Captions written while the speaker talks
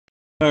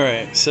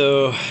Alright,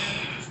 so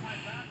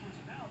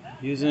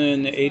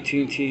using the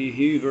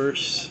AT&T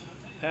Uverse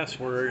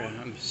password,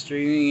 I'm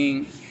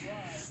streaming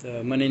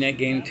the Monday night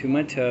game to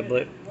my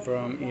tablet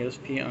from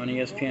ESPN on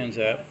ESPN's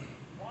app,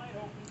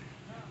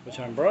 which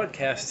I'm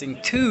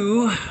broadcasting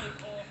to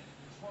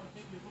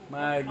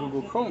my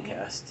Google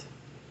Chromecast.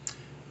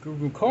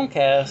 Google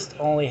Chromecast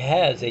only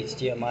has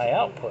HDMI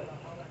output.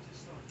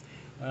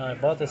 I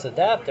bought this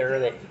adapter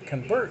that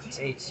converts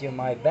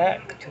HDMI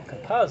back to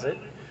composite,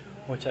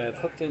 which I have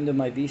hooked into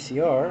my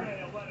VCR,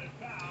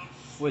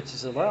 which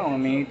is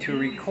allowing me to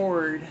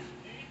record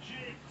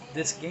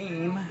this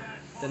game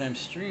that I'm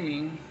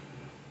streaming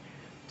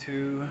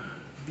to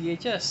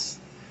VHS,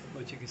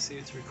 which you can see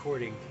it's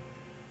recording.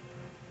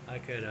 I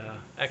could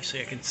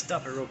actually I can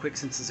stop it real quick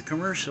since it's a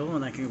commercial,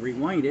 and I can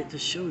rewind it to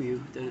show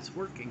you that it's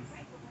working.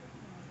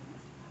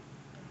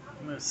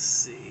 Let's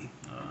see.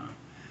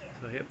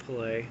 So I hit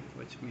play,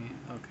 which means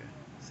okay.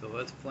 So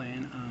that's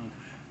playing. I'm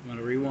going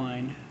to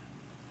rewind,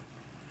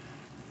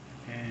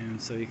 and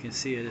so you can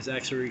see it is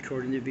actually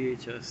recording the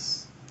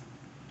VHS.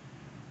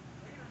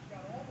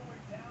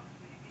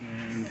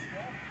 And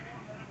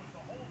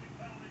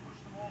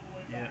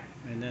yeah,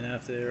 and then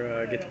after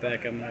I get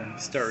back, I'm going to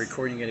start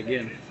recording it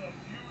again.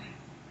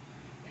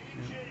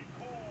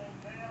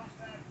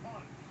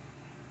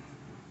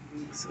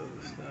 So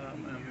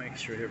I'm going to make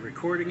sure to hit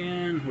record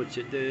again, which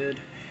it did.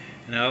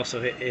 And I also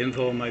hit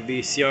info on my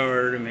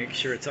VCR to make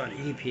sure it's on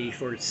EP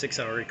for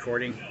 6-hour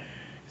recording.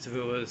 So if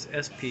it was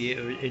SP,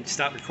 it'd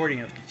stop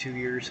recording after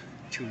 2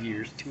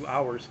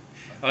 hours.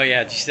 Oh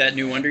yeah, did you see that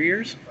new Wonder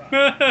Years?